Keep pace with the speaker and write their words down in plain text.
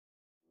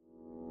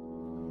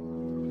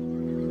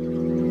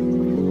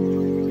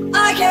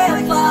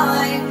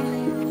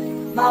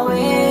my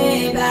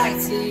way back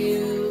to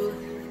you,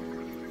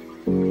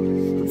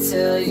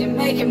 until you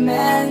make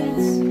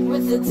amends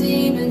with the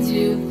demons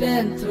you've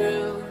been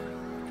through.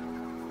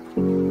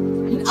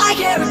 And I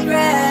can't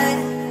regret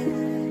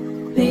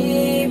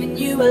leaving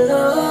you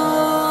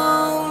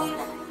alone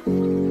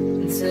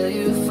until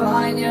you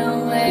find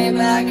your way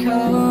back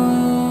home.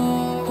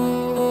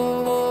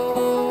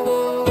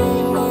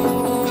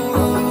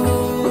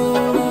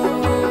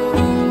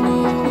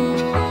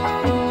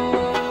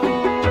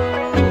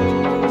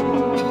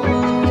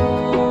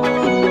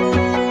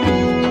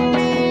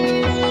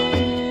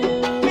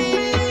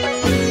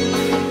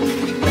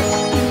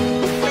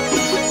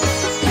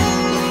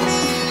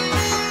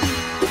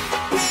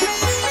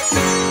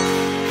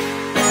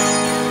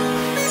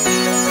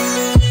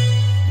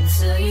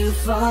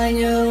 Find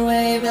your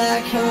way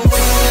back home.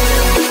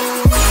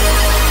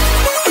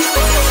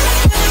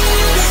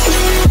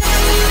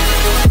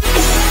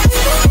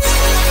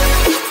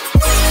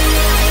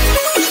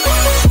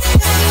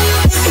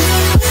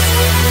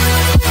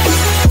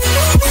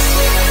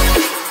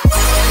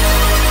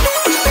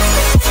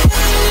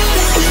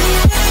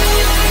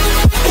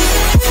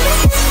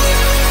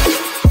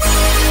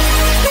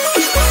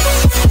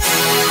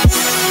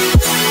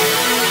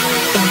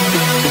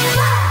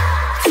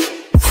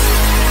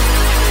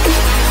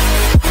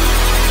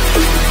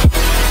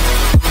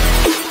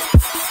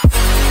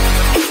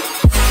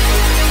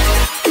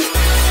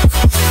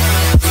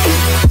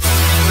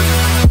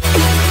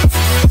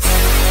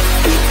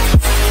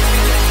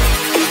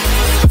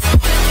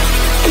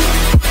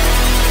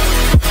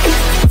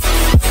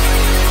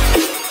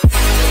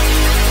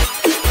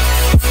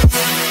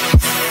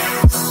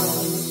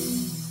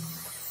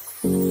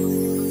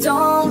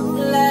 Don't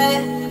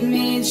let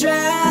me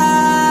drown.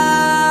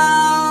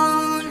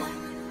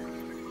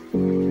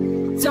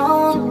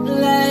 Don't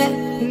let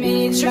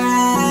me drown.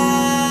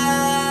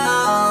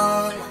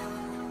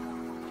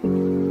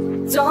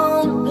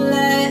 Don't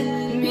let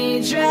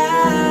me drown.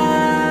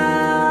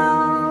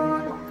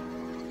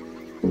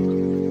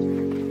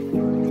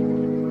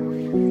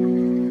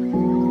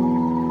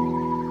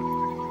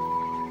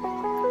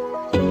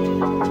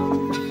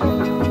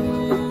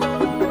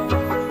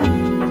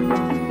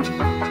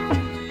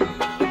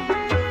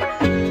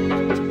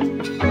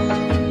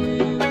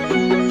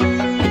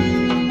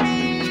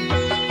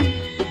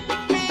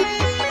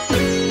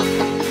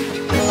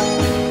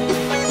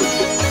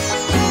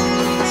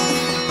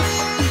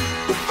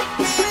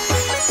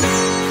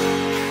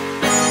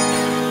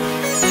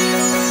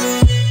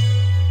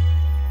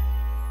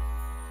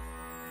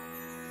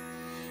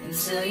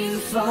 Until you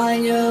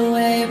find your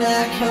way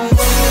back home.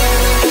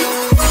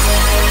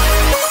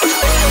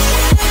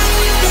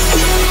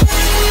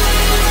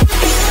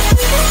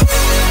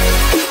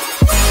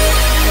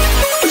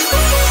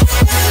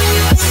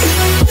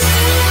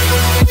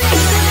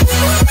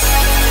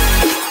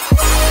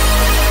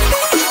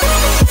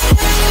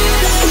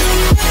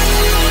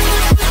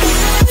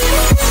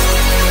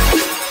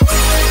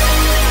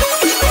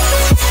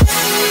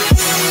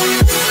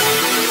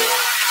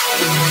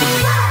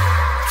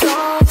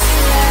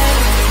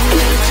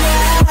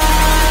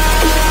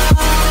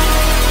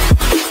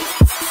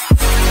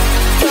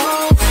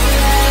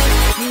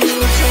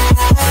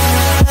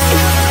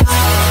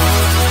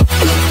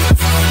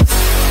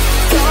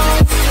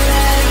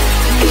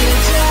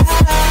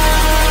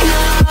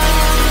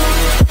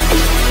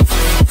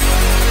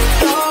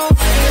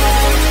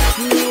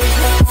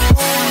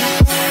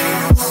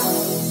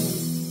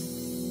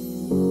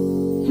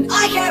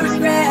 I can't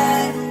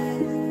regret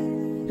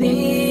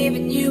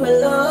leaving you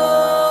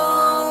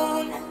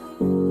alone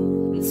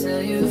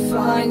until you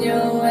find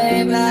your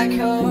way back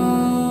home.